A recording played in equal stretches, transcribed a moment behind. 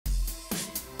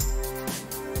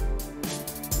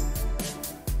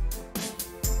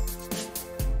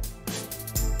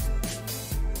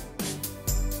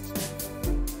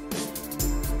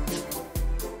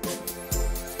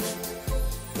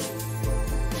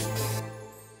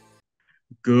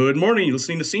Good morning. You're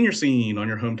listening to Senior Scene on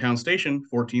your hometown station,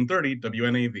 1430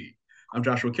 WNAV. I'm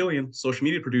Joshua Killian, social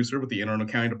media producer with the Anne Arundel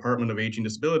County Department of Aging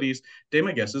Disabilities. Today,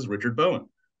 my guest is Richard Bowen,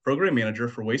 program manager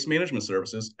for waste management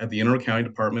services at the Anne Arundel County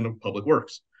Department of Public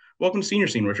Works. Welcome to Senior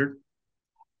Scene, Richard.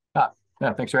 Yeah,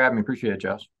 thanks for having me. Appreciate it,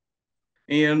 Josh.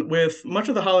 And with much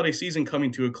of the holiday season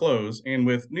coming to a close, and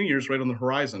with New Year's right on the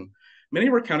horizon, many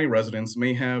of our county residents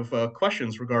may have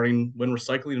questions regarding when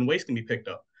recycling and waste can be picked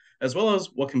up, as well as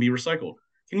what can be recycled.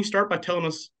 Can you start by telling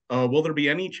us, will there be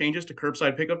any changes to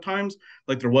curbside pickup times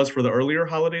like there was for the earlier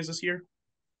holidays this year?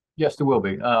 Yes, there will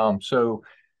be. So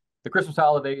the Christmas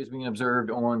holiday is being observed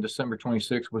on December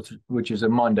 26th, which is a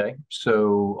Monday.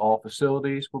 So all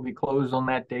facilities will be closed on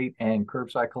that date and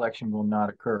curbside collection will not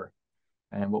occur.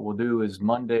 And what we'll do is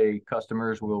Monday,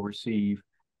 customers will receive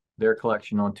their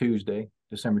collection on Tuesday,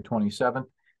 December 27th,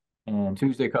 and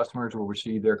Tuesday customers will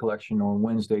receive their collection on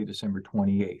Wednesday, December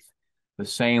 28th. The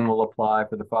same will apply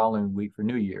for the following week for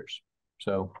New Year's.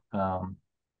 So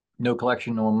no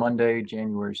collection on Monday,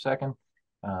 January 2nd.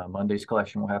 Monday's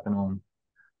collection will happen on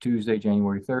Tuesday,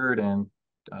 January 3rd,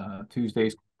 and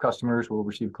Tuesday's customers will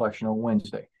receive collection on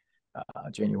Wednesday,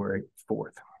 January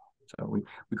 4th. So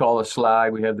we call it a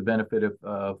slide. We have the benefit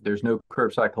of there's no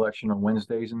curbside collection on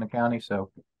Wednesdays in the county. So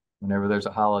whenever there's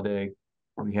a holiday,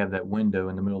 we have that window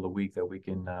in the middle of the week that we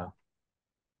can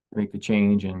make the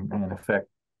change and affect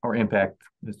or impact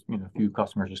as few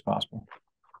customers as possible.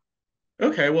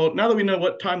 Okay, well, now that we know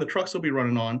what time the trucks will be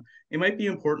running on, it might be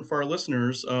important for our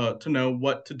listeners to know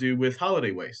what to do with holiday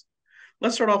waste.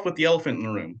 Let's start off with the elephant in the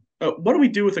room. What do we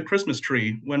do with a Christmas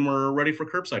tree when we're ready for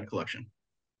curbside collection?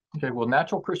 Okay, well,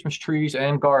 natural Christmas trees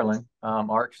and garland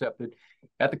are accepted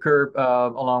at the curb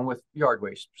along with yard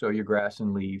waste. So your grass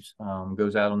and leaves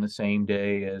goes out on the same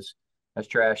day as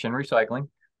trash and recycling.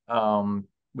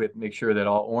 With make sure that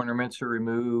all ornaments are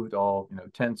removed, all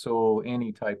tinsel,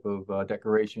 any type of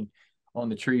decoration on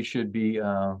the tree should be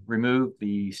removed.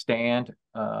 The stand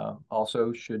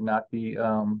also should not be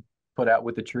put out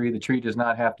with the tree. The tree does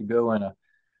not have to go in a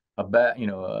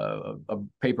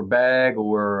paper bag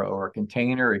or a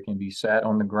container. It can be sat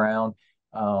on the ground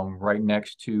right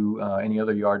next to any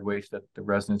other yard waste that the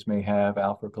residents may have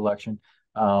out for collection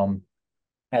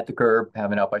at the curb,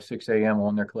 having out by 6 a.m.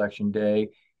 on their collection day.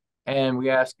 And we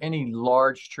ask any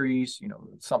large trees,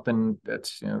 something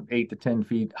that's 8 to 10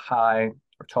 feet high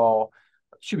or tall,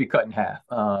 should be cut in half.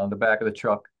 The back of the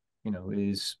truck,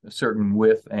 is a certain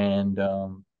width, and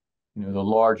the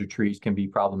larger trees can be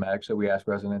problematic. So we ask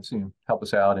residents to help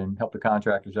us out and help the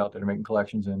contractors out that are making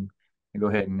collections and go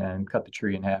ahead and cut the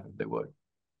tree in half if they would.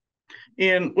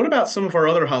 And what about some of our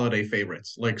other holiday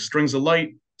favorites, like strings of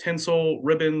light, tinsel,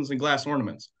 ribbons, and glass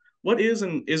ornaments? What is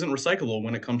and isn't recyclable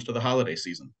when it comes to the holiday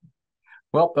season?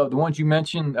 Well, the ones you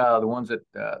mentioned, the ones that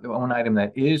the one item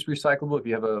that is recyclable, if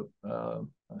you have a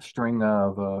string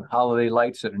of holiday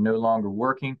lights that are no longer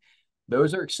working,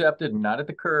 those are accepted not at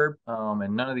the curb,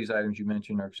 and none of these items you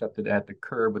mentioned are accepted at the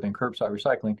curb within curbside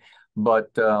recycling. But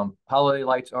holiday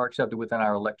lights are accepted within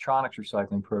our electronics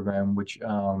recycling program, which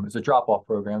is a drop-off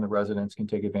program the residents can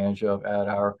take advantage of at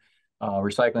our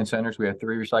recycling centers. We have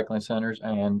 3 recycling centers,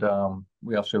 and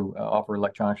we also offer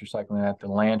electronics recycling at the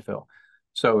landfill.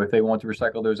 So if they want to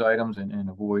recycle those items and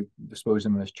avoid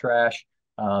disposing them as trash,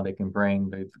 they can bring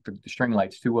the string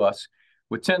lights to us.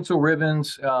 With tinsel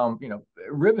ribbons,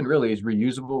 ribbon really is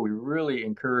reusable. We really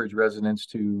encourage residents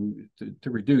to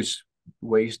reduce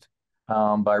waste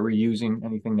by reusing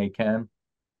anything they can,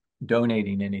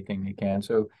 donating anything they can.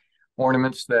 So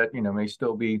ornaments that may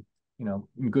still be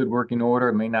in good working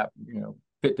order, may not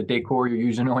fit the decor you're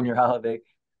using on your holiday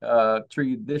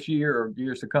tree this year or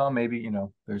years to come. Maybe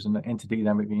there's an entity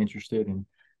that might be interested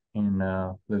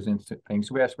in those instant things.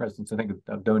 So we ask residents to think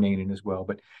of donating as well.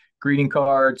 But greeting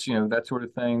cards, that sort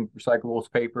of thing,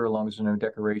 recyclables, paper, as long as there's no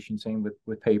decoration, same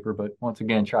with paper. But once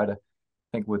again, try to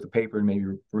think with the paper and maybe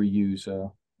reuse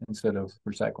instead of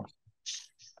recycling.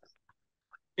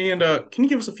 And can you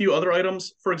give us a few other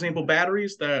items? For example,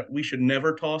 batteries that we should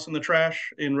never toss in the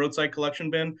trash in roadside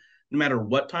collection bin, no matter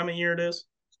what time of year it is?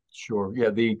 Sure.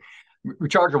 Yeah, the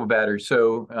rechargeable batteries.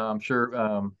 So I'm sure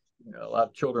a lot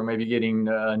of children may be getting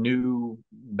a new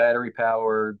battery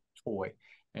powered toy.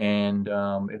 And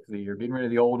if you're getting rid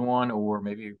of the old one, or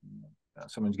maybe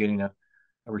someone's getting a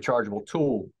rechargeable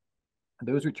tool,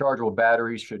 those rechargeable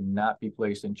batteries should not be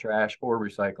placed in trash or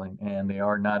recycling, and they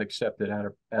are not accepted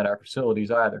at our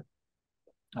facilities either.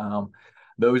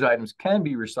 Those items can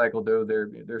be recycled, though.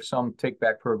 There's some take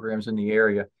back programs in the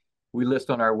area. We list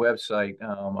on our website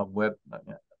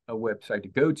a website to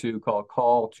go to called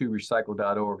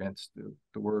call2recycle.org. And it's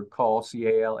the word call,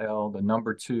 CALL, the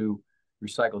number 2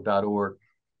 recycle.org.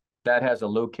 that has a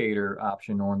locator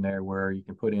option on there where you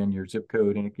can put in your zip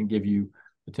code and it can give you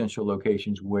potential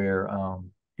locations where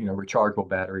rechargeable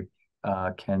battery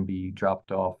can be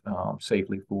dropped off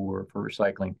safely for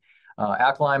recycling.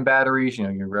 Alkaline batteries,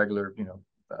 your regular,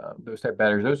 those type of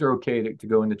batteries, those are okay to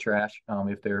go in the trash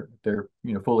if they're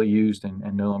fully used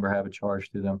and no longer have a charge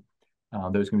to them.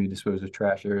 Those can be disposed of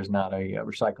trash. There is not a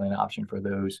recycling option for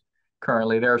those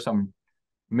currently. There are some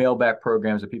mail back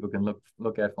programs that people can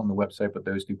look at on the website, but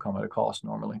those do come at a cost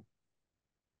normally.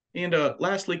 And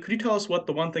lastly, could you tell us what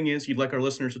the one thing is you'd like our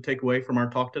listeners to take away from our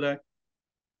talk today?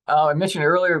 I mentioned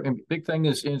earlier, a big thing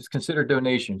is consider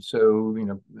donations. So,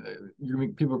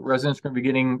 residents are going to be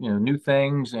getting, new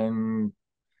things and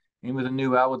in with the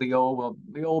new, out with the old. Well,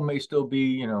 the old may still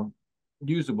be,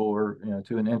 usable or,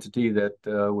 to an entity that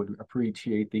would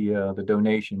appreciate the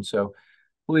donation. So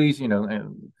please, a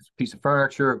piece of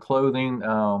furniture, clothing,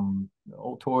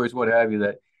 old toys, what have you,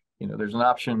 that, there's an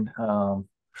option for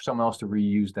someone else to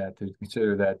reuse that, to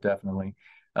consider that definitely.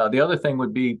 The other thing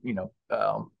would be,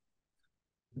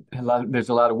 there's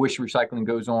a lot of wish recycling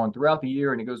goes on throughout the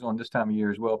year, and it goes on this time of year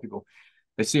as well. People,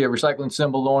 they see a recycling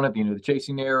symbol on it, the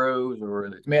chasing arrows, or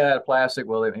it's made out of plastic.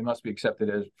 Well, it must be accepted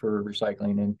as for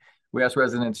recycling. And we ask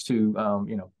residents to,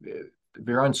 if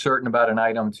they're uncertain about an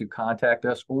item, to contact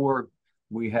us, or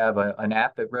we have an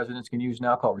app that residents can use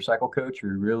now called Recycle Coach.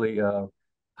 We really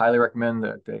highly recommend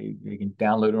that they can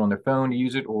download it on their phone to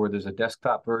use it, or there's a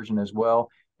desktop version as well.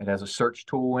 It has a search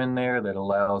tool in there that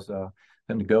allows them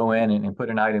to go in and put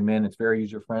an item in. It's very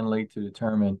user friendly to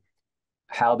determine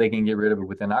how they can get rid of it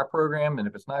within our program. And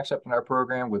if it's not accepted in our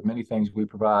program, with many things, we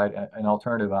provide an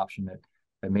alternative option that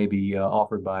may be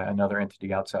offered by another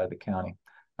entity outside the county.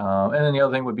 And then the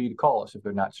other thing would be to call us if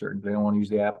they're not certain. If they don't want to use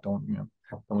the app, don't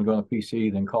we go on the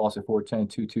PC, then call us at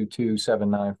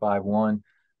 410-222-7951,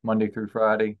 Monday through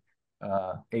Friday,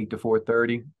 8 to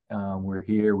 4:30. We're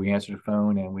here, we answer the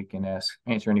phone, and we can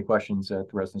answer any questions that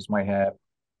the residents might have.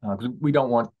 Because we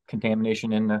don't want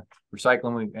contamination in the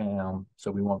recycling, so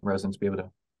we want residents to be able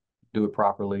to do it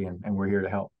properly, and we're here to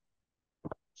help.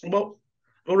 Well,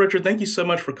 Richard, thank you so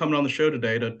much for coming on the show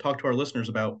today to talk to our listeners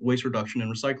about waste reduction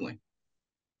and recycling.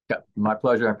 Yeah, my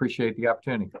pleasure. I appreciate the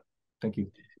opportunity. Thank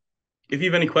you. If you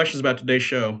have any questions about today's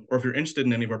show, or if you're interested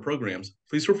in any of our programs,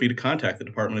 please feel free to contact the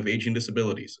Department of Aging and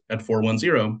Disabilities at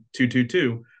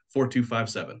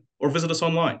 410-222-4257, or visit us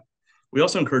online. We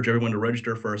also encourage everyone to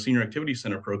register for our Senior Activity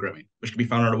Center programming, which can be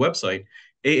found on our website,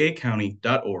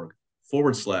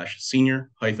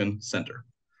 aacounty.org/senior-center.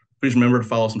 Please remember to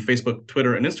follow us on Facebook,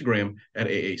 Twitter, and Instagram at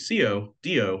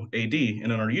AACODOAD,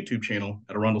 and on our YouTube channel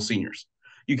at Arundel Seniors.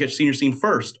 You catch Senior Scene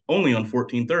first, only on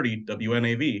 1430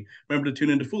 WNAV. Remember to tune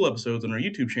into full episodes on our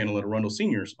YouTube channel at Arundel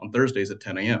Seniors on Thursdays at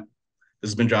 10 a.m. This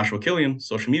has been Joshua Killian,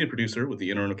 social media producer with the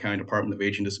Anne Arundel County Department of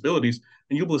Aging and Disabilities,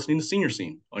 and you'll be listening to Senior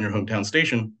Scene on your hometown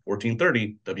station,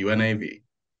 1430 WNAV.